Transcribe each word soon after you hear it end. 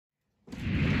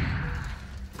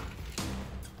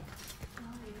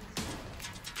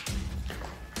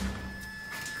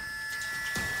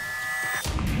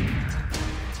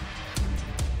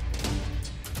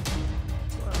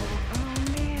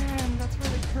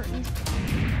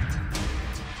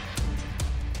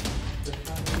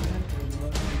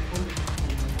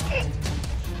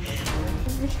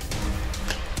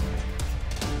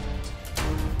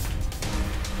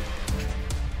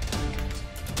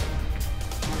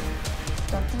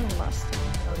Definitely must.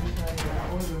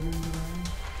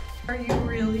 Are you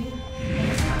really?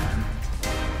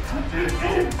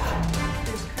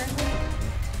 There's currently...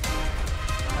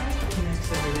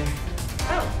 Connects everything.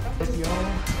 Oh, That's y'all.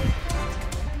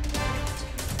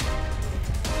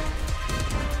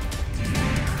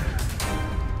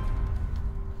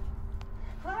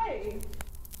 hi.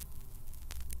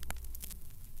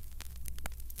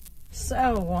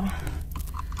 So,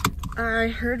 I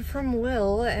heard from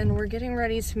Will and we're getting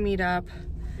ready to meet up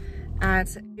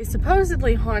at a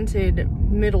supposedly haunted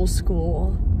middle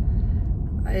school.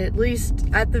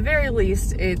 At the very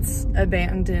least, it's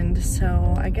abandoned,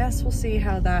 so I guess we'll see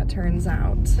how that turns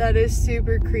out. That is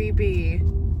super creepy.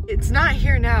 It's not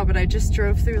here now, but I just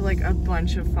drove through like a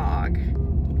bunch of fog.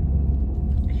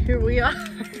 Here we are.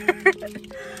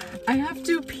 I have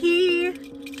to pee.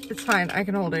 It's fine, I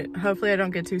can hold it. Hopefully I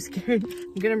don't get too scared.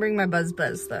 I'm gonna bring my Buzz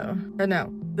though. Or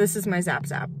no, this is my Zap.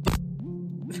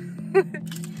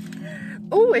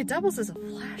 Oh, it doubles as a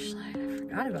flashlight. I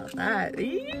forgot about that.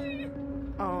 Eee.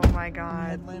 Oh my god.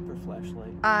 Headlamp or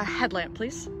flashlight? Headlamp,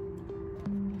 please.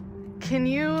 Can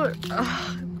you...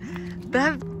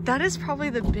 that is probably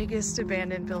the biggest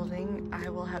abandoned building I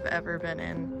will have ever been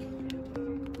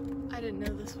in. I didn't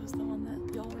know this was the one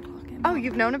that y'all were talking about. Oh,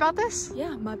 you've known about this?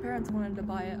 Yeah, my parents wanted to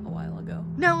buy it a while ago.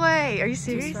 No way! Are you To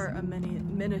serious? start a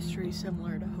ministry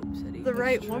similar to Hope City. The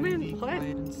right woman? What?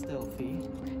 Quiet and stealthy.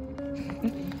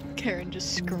 Karen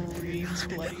just screams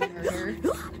bloody murder.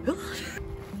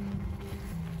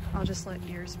 I'll just let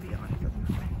yours be on for the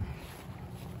moment.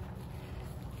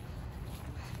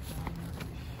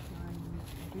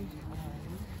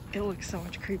 It looks so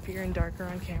much creepier and darker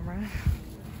on camera.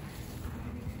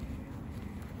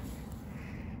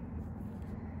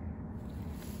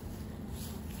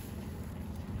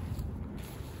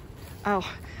 Oh,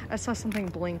 I saw something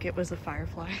blink. It was a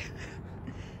firefly.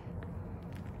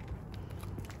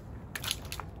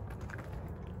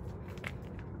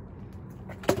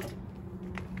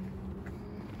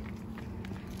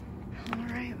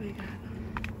 We got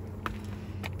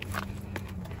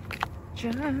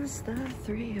just the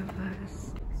three of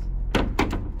us.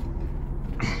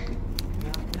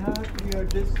 Knock. We are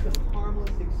just some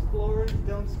harmless explorers.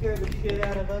 Don't scare the shit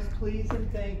out of us, please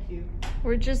and thank you.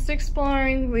 We're just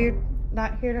exploring. We're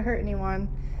not here to hurt anyone.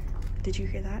 Did you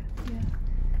hear that? Yeah.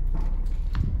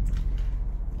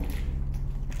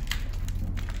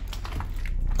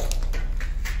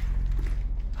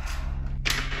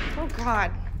 Oh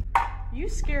God. You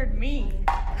scared me.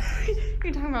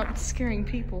 You're talking about scaring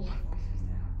people.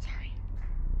 Sorry.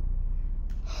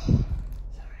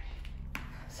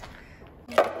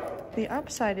 The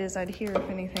upside is I'd hear if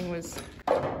anything was...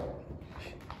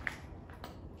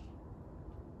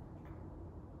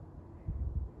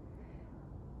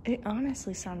 It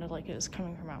honestly sounded like it was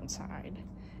coming from outside.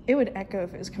 It would echo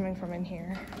if it was coming from in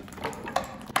here.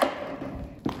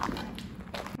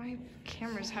 My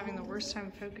camera's having the worst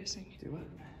time focusing. Do what?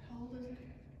 How old is it?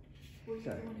 Was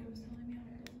Sorry. the one who was telling me how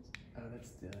old it was? Oh,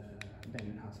 that's the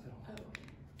abandoned hospital.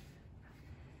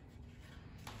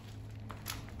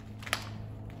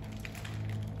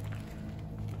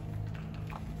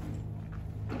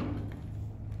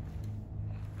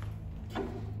 Oh.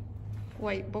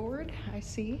 Whiteboard, I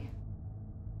see.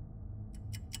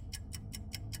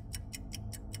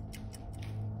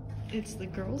 It's the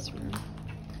girls' room.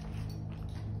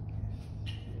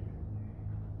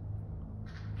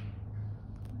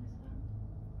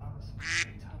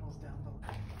 Tunnels down below.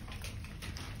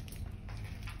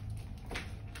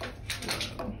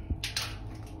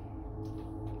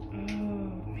 Oh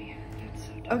man, that's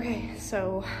so dark. Okay,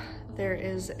 so there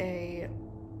is a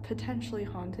potentially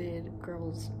haunted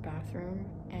girls' bathroom,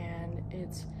 and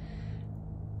it's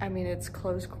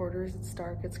close quarters, it's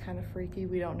dark, it's kind of freaky.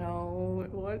 We don't know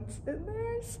what's in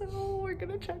there, so we're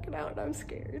gonna check it out. I'm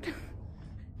scared.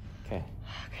 Okay.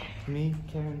 Okay. Me,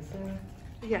 Karen, Sarah.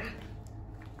 Yeah.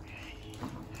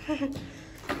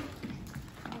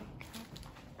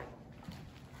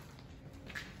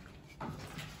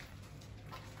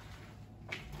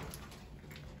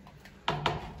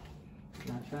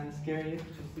 Not trying to scare you,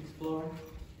 just explore.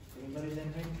 Anybody's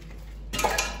in here?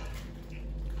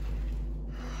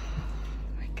 Oh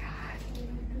my god.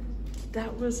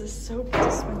 That was a soap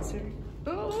dispenser.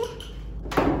 Oh.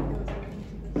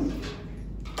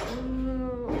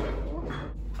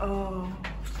 Oh.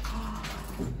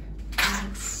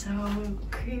 That's so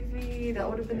creepy. That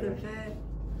would have been the vet.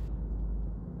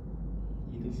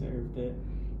 You deserved it.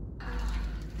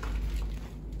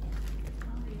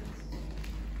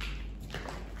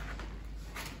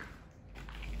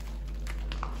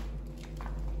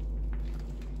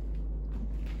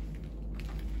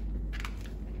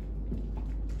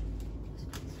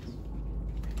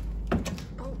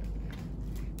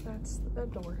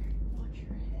 that door. Watch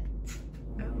your head.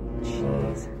 Oh,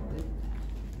 jeez.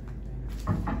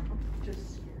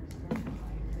 Just scares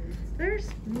me. There's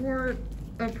more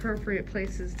appropriate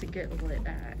places to get lit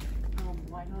at.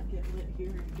 Why not get lit here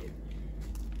and get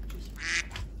just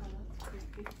that's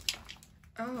creepy.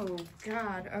 Oh,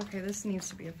 God. Okay, this needs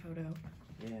to be a photo.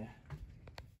 Yeah.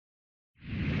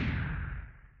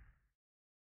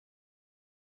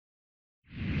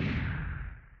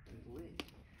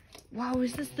 Wow,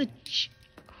 is this the...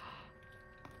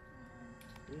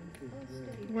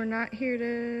 We're not here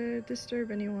to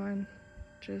disturb anyone.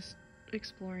 Just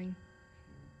exploring.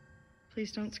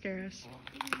 Please don't scare us.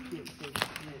 Yeah.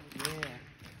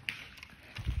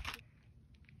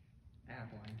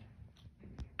 Outline.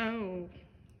 Oh,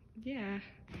 yeah.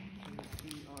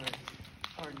 You see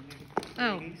our new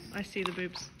Oh, ladies. I see the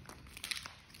boobs.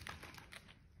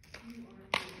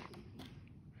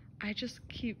 I just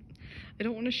keep... I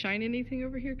don't want to shine anything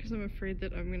over here because I'm afraid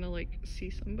that I'm gonna like see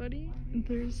somebody.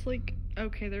 There's like...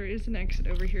 Okay, there is an exit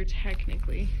over here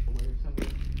technically. Where somebody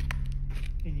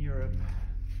in Europe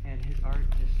and his art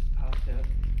just popped up.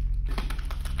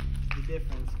 The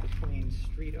difference between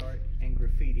street art and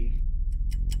graffiti.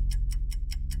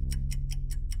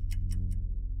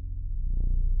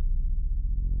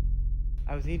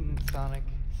 I was eating Sonic,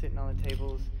 sitting on the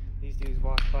tables. These dudes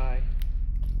walked by,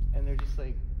 and they're just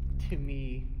like, to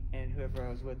me and whoever I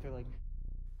was with, they're like,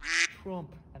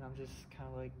 Trump. And I'm just kind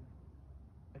of like,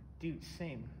 dude,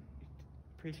 same.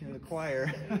 Preaching to the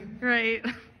choir. Right.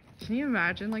 Can you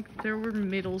imagine, like, there were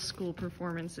middle school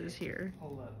performances here?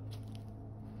 Hold up.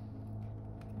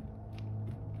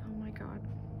 Oh my god.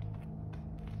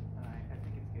 Alright, I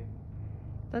think it's good.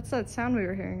 That's that sound we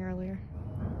were hearing earlier.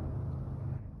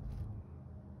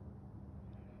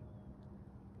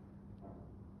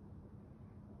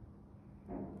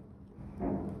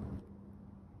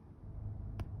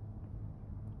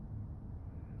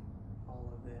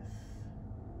 All of this.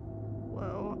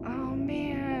 Whoa. Oh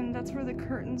man, that's where the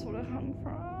curtains would have hung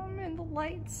from, and the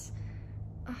lights.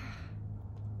 Ugh.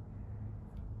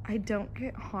 I don't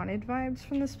get haunted vibes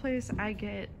from this place. I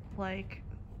get, like,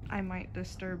 I might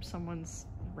disturb someone's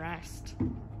rest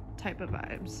type of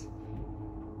vibes.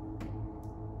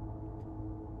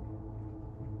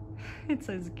 It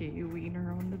says gay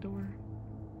wiener on the door.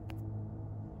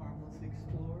 Harmless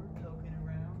explorer poking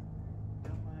around.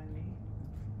 Don't mind me.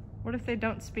 What if they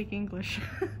don't speak English?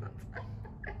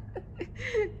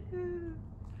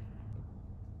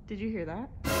 Did you hear that?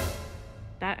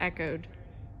 That echoed.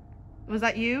 Was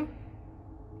that you?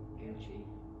 Gucci.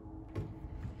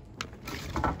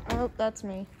 Oh, that's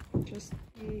me. Just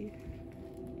me.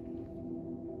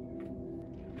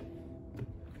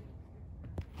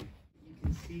 You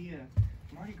can see a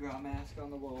Mardi Gras mask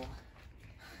on the wall.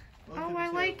 Oh, I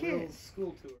like it.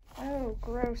 School tour. Oh,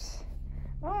 gross.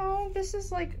 Oh, this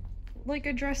is like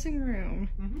a dressing room.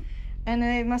 Mm-hmm. And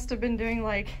they must have been doing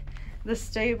like the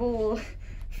stable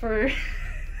for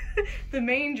the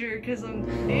manger because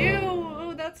I'm, ew,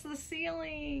 oh, that's the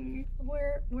ceiling.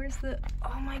 Where's the,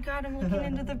 oh my god, I'm looking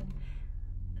into the,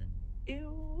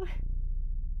 ew.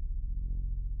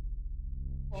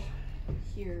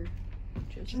 Here.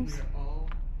 Just We're all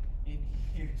in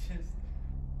here. Just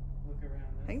look around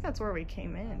us. I think that's where we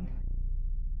came in.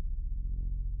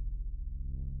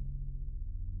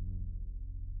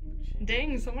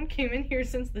 Dang, someone came in here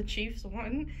since the Chiefs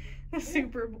won the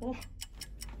Super Bowl.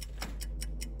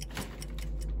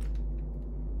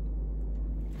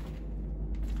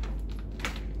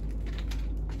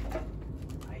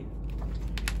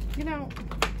 You know,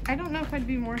 I don't know if I'd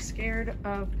be more scared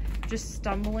of just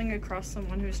stumbling across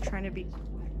someone who's trying to be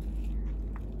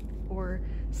or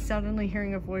suddenly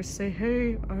hearing a voice say,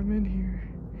 hey, I'm in here.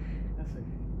 That's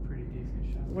a pretty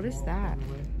decent shot. What is that?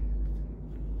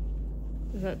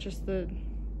 Is that just the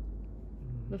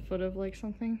foot of like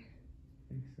something?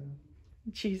 I think so.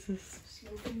 Jesus.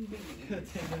 smoking weed.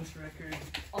 Attendance record.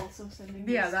 Also sending.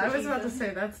 Yeah, this I was about to Ethan.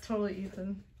 say, that's totally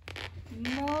Ethan.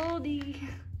 Moldy.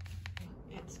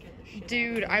 It scared the shit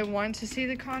Dude, out of I me. want to see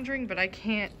The Conjuring, but I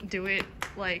can't do it,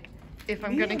 like, if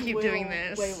I'm Me gonna and keep Will- doing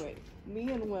this. Wait. Me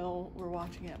and Will were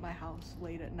watching it at my house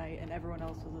late at night, and everyone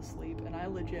else was asleep, and I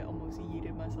legit almost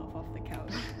yeeted myself off the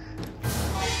couch.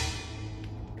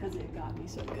 Because it got me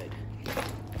so good.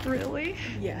 Really?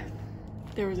 Yeah.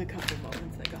 There was a couple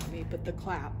moments that got me, but the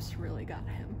claps really got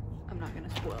him. I'm not gonna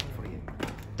spoil it for you.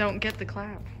 Don't get the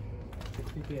clap. The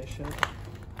creepy ass shot.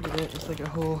 Look at that, just like a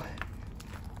whole,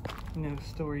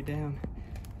 story down.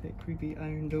 That creepy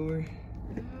iron door,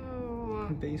 Oh,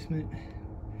 basement,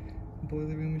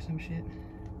 boiler room or some shit.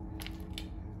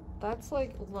 that's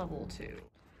like level 2.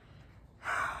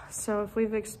 So if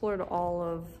we've explored all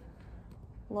of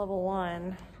Level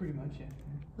 1. Pretty much, yeah.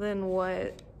 Then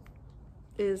what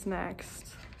is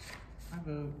next? I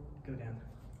vote go down.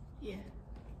 Yeah.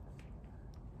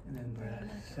 And then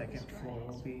the second floor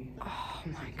will be. Oh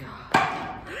my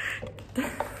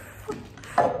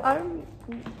god.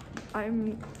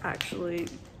 I'm actually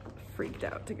freaked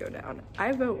out to go down.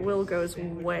 I vote Will goes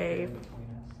way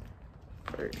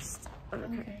first.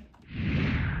 Okay.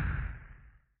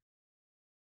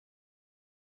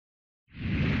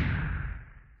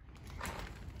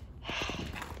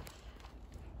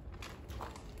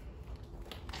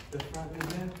 The front and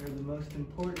back are the most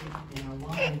important in a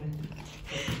line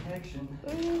for protection.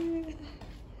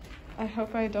 I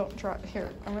hope I don't drop.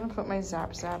 Here, I'm gonna put my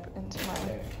zap into my.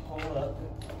 Okay, hold up.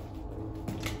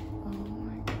 Oh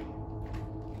my god.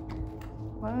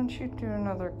 Why don't you do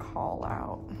another call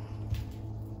out?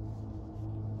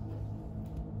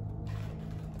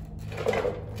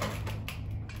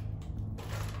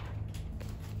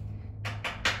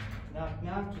 Knock,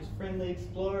 knock, just friendly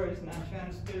explorers, not trying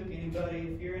to spook anybody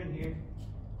if you're in here.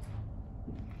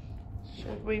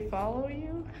 Should we follow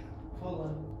you? Hold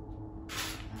up.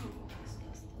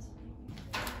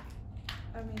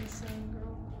 I mean, same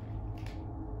girl.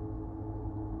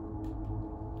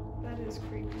 That is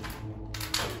creepy.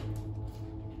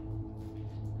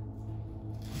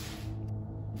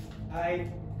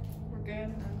 Hi. We're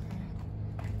good?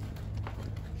 Okay.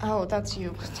 Oh, that's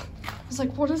you. I was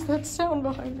like, what is that sound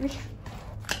behind me?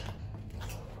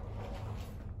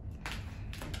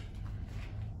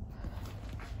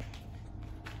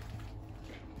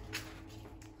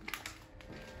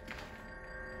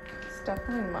 It's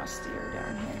definitely mustier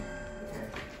down here.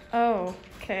 Oh,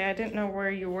 okay. I didn't know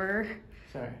where you were.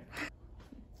 Sorry.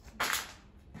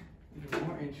 Even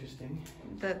more interesting.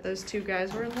 That those two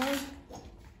guys were in love?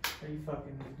 Are you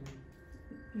fucking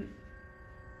with me?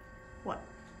 What?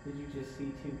 Did you just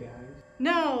see two guys?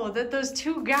 No, that those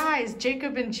two guys,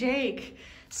 Jacob and Jake.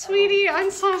 Sweetie,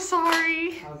 I'm so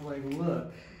sorry. I was like,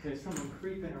 look, there's someone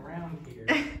creeping around here.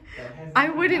 That hasn't I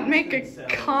wouldn't make a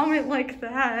themselves. comment like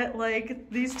that. Like,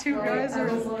 these two guys I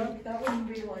are... was like, that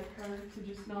wouldn't be like her to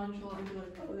just nonchalant be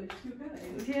like, oh, there's two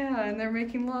guys. Yeah, and they're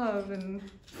making love, and...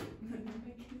 And they're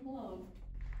making love.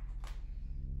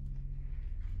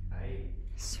 I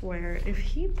Swear, if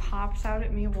he pops out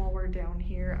at me while we're down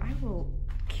here, I will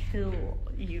kill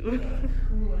you.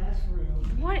 cool ass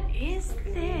room. What is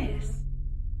this?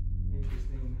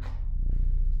 Interesting.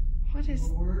 What is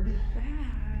Lord.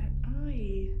 that?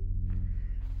 Oy.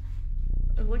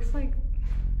 It looks like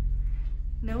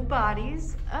no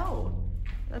bodies. Oh,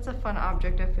 that's a fun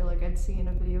object I feel like I'd see in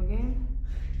a video game.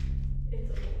 It's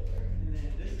a roller. And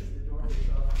then this is the door we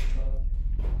saw above.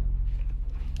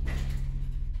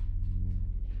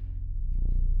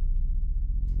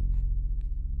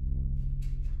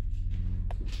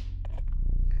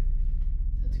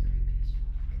 That's creepy as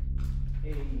fuck.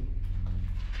 Hey.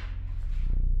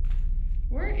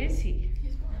 Where is he?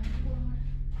 He's behind the door.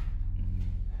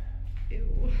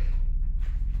 Ew.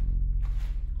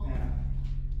 Oh. Now,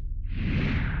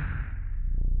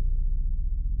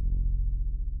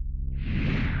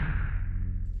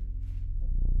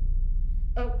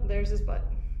 Oh, there's his butt.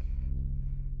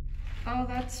 Oh,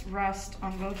 that's rust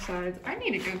on both sides. I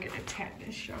need to go get a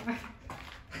tetanus shot.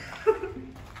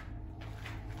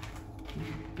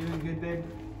 doing good, babe?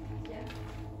 Yeah.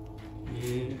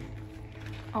 Yeah.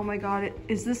 Oh my god,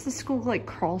 is this the school like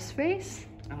crawl space?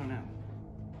 I don't know.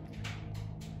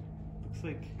 Looks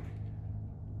like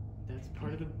that's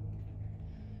part of the.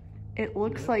 It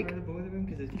looks is that like part of the boiler room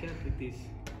because it's got like these.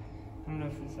 I don't know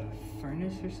if it's a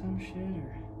furnace or some shit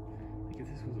or like if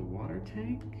this was a water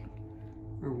tank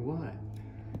or what.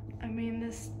 I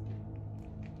mean,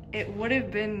 it would have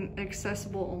been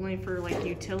accessible only for like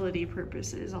utility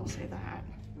purposes, I'll say that.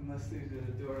 Unless there's a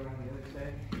door around the other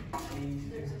side.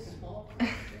 There's a small crawl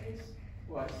space.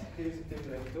 Watch, there's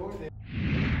a door there.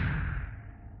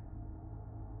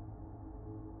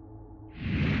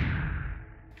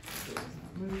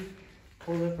 Move.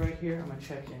 Hold up right here. I'm gonna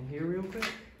check in here real quick.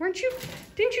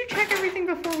 Didn't you check everything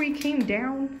before we came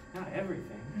down? Not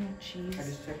everything. Oh, I jeez.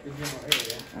 just checked the general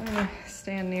area. I'm gonna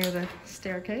stand near the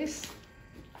staircase.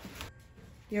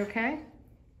 You okay?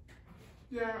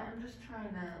 Yeah, I'm just trying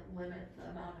to limit the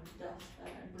amount of dust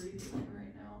that I'm breathing in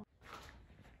right now.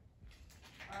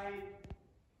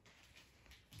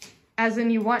 As in,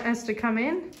 you want us to come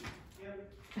in?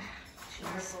 Yep.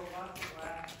 Jeez.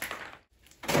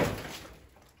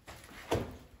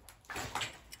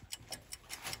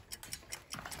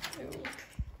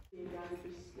 You guys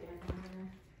just standing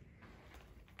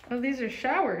there. Oh, these are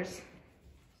showers,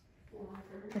 Water.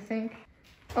 I think.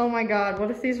 Oh my god, what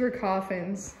if these were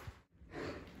coffins?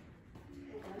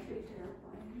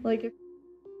 Like if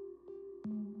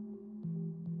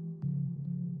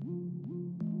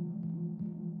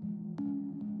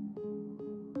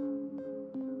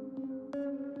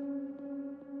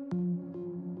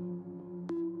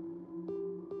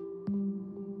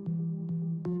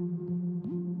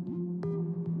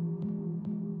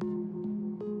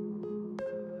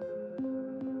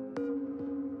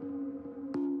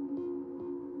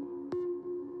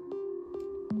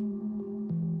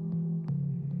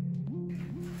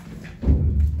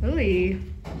Ooh,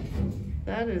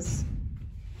 that is...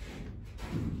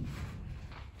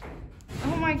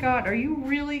 Oh my god, are you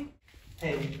really...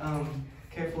 Hey,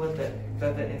 careful with that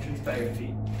entrance by your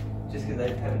feet. Just because I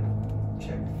haven't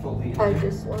checked fully. I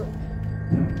just looked.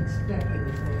 Don't expect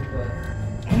anything, but...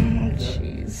 Oh,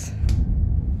 jeez.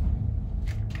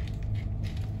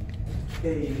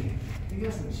 Hey, you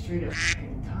got some straight up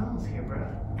tunnels here, bro.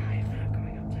 I'm not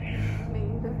going up there. Me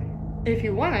either. If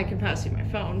you want, I can pass you my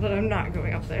phone, but I'm not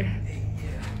going up there.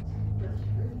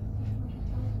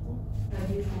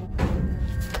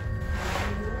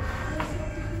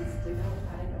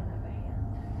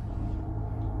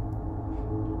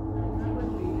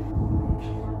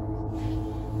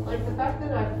 Like the fact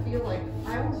that I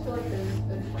almost feel like there's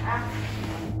a track.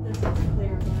 This is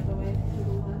clear, by the way, to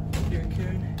the left. Here,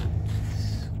 Karen.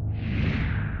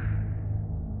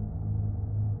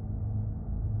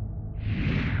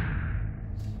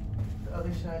 The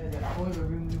other side of that boiler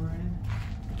room we were in.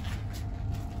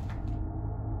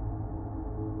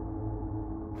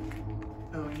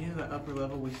 Oh, and you know the upper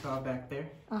level we saw back there?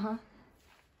 Uh-huh.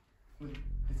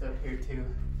 It's up here too.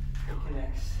 It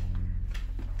connects.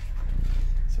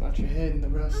 So watch your head in the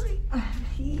rust.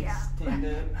 Yeah. Stand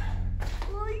up.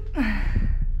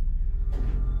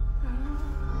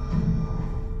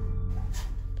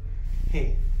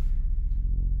 Hey.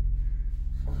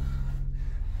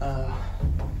 Let's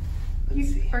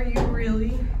see. Are you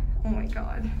really? Oh my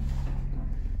god.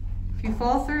 If you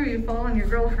fall through, you fall on your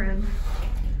girlfriend.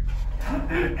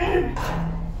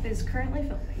 Is currently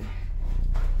filming.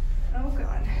 Oh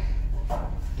god.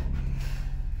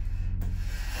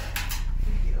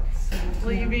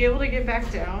 Will you be able to get back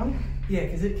down? Yeah,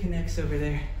 because it connects over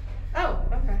there. Oh,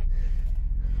 okay.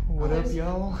 What up, there's-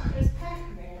 y'all? There's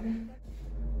Pac-Man.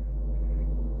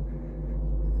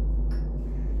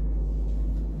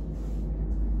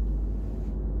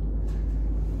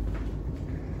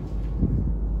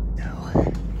 No.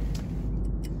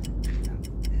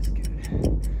 That's good.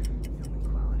 Filming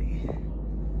quality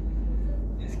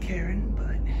is Karen,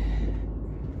 but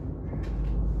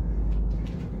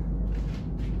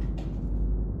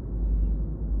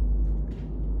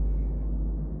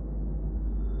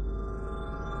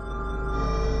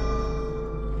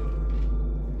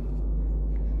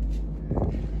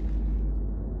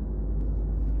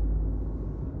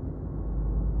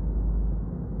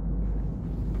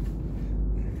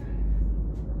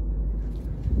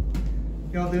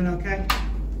y'all doing okay?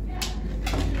 Yeah.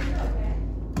 Okay.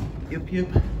 Yep.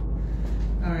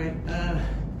 All right.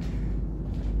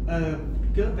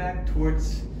 Go back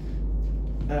towards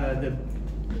the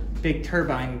big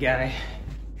turbine guy.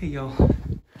 Hey, y'all.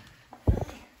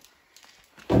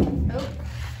 Oh.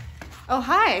 Oh,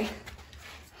 hi.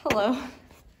 Hello.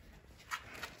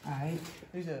 All right.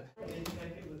 There's a.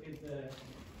 Look at the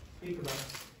speaker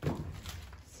box.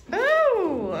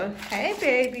 Oh, hey,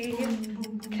 baby.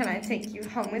 Can I take you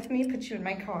home with me? Put you in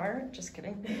my car? Just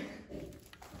kidding.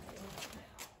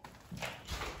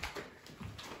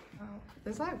 Oh,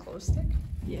 is that a glow stick?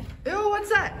 Yeah. Ew, what's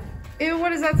that? Ew, what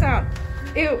does that sound?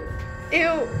 Ew,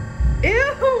 ew,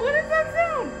 ew, what does that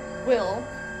sound? Will,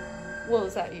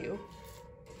 is that you?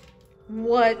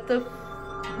 What the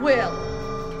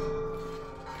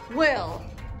Will,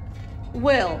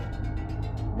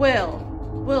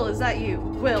 is that you?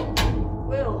 Will,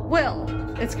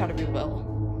 it's gotta be Will.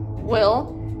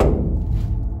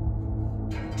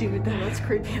 Dude, that's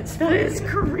creepy as fuck. That is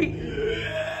creepy.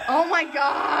 Oh my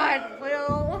god,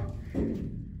 Will.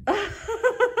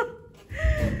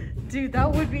 Dude,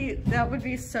 that would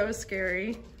be so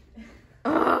scary.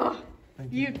 Ugh,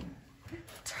 you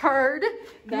turd.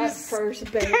 That You first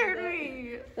bang. scared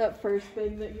me. That first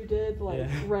thing that you did, like, Yeah.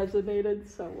 resonated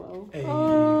so well. Hey,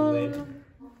 Oh.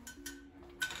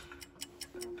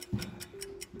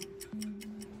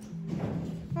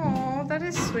 Aw, that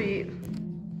is sweet.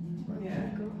 Yeah.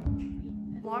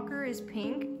 Locker is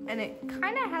pink, and it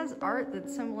kind of has art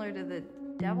that's similar to the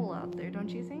devil out there, don't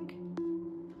you think?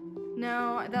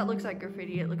 No, that looks like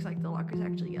graffiti. It looks like the locker's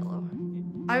actually yellow.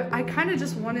 I kind of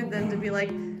just wanted them to be like,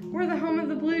 we're the home of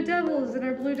the Blue Devils, and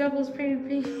our Blue Devils painted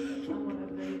pink. I want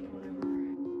to vape whatever.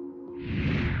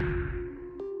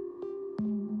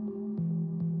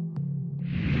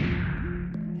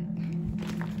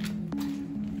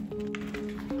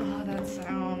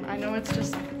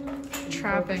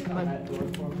 traffic, but That door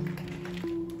for me.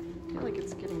 I feel like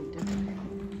it's getting different.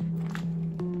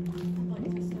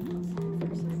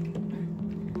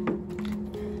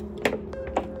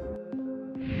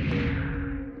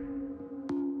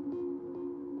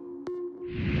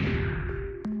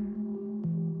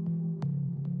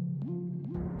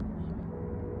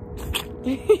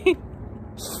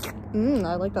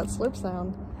 I like that slurp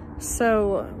sound.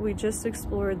 So we just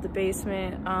explored the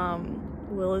basement.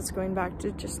 Will is going back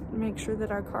to just make sure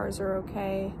that our cars are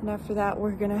okay. And after that,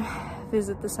 we're gonna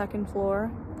visit the second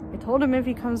floor. I told him if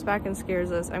he comes back and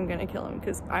scares us, I'm gonna kill him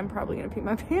because I'm probably gonna pee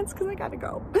my pants because I gotta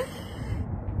go.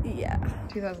 Yeah.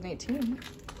 2018.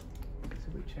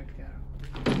 So we checked out.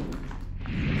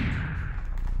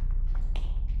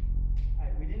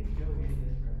 Alright, we didn't go into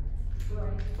this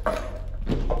room.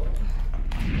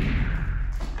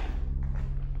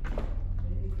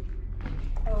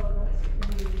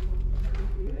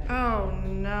 Oh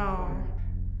no.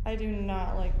 I do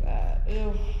not like that.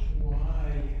 Ew.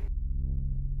 Why?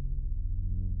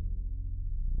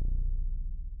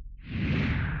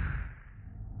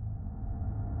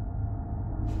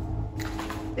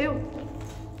 Ew.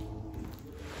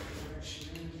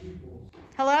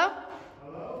 Hello?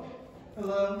 Hello?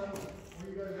 Hello? Where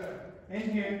you guys at?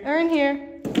 In here. They're in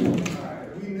here.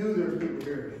 Alright, we knew there were people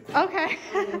here. Okay.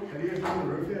 Have you guys been on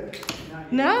the roof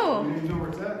yet? No. You didn't know where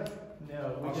it's at?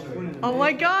 No, we I'll just show went you. in the Oh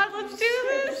my god, let's do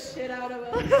this. Shit out of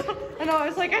us. I know, I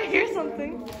was like, I hear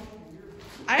something.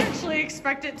 I actually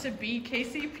expect it to be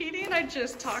KCPD and I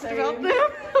just talked Same. about them.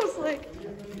 I was like,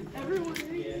 everyone.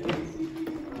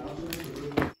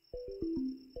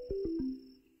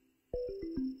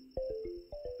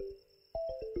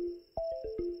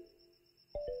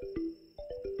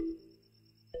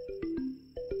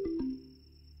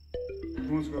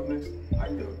 Who wants to go up next? I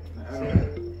can go. I don't know.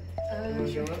 You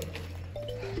wanna show up?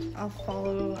 I'll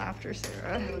follow after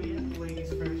Sarah. Oh yeah, the ladies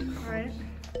first. Alright.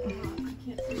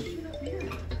 Can't see shit up here.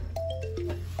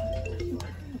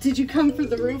 Did you come for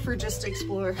the roof or just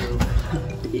explore?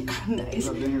 Yeah, nice.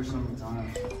 I've been here so many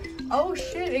times. Oh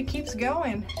shit, it keeps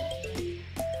going.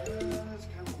 It's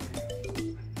kind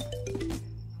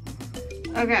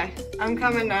of Okay, I'm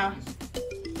coming now.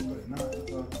 but not.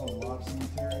 It's called Lob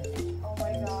Cemetery. Oh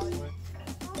my god.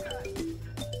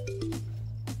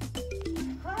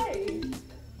 Hi.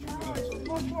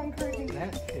 What's one crazy?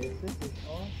 That's it. This is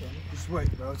awesome. Just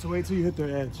wait, bro. So wait till you hit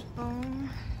their edge. Oh,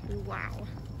 wow.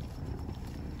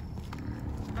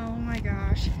 Oh my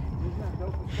gosh.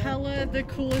 Hella the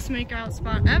coolest makeout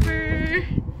spot ever.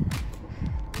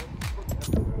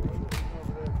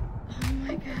 Oh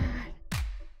my god.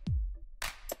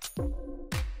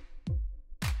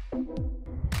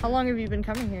 How long have you been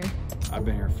coming here? I've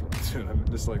been here for, dude,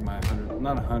 this is like my 100,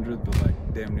 not 100, but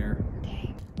like damn near.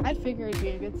 I'd figure it'd be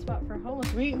a good spot for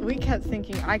homeless. We kept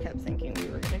thinking, I kept thinking we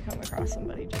were gonna come across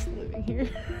somebody just living here.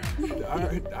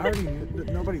 I already knew that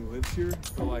nobody lives here,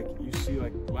 but like you see,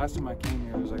 like last time I came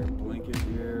here, there's like a blanket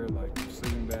here, like a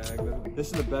sleeping bag. This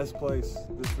is the best place.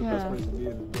 This is the best place to be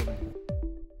in this building.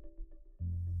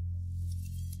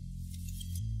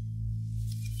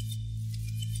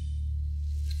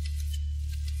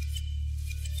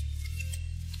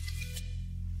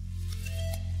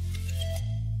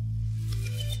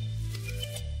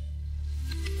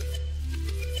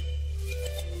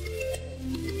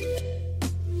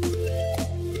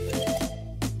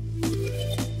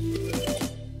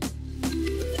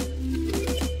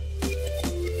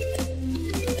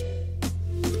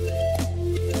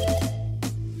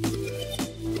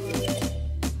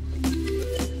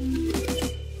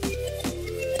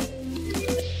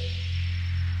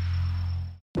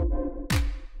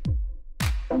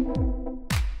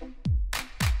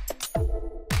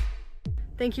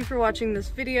 Thank you for watching this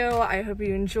video. I hope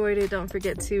you enjoyed it. Don't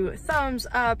forget to thumbs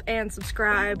up and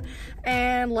subscribe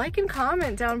and like and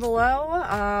comment down below.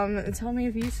 Tell me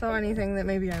if you saw anything that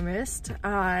maybe I missed.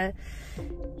 Yeah,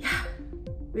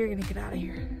 we're gonna get out of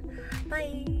here.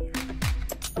 Bye.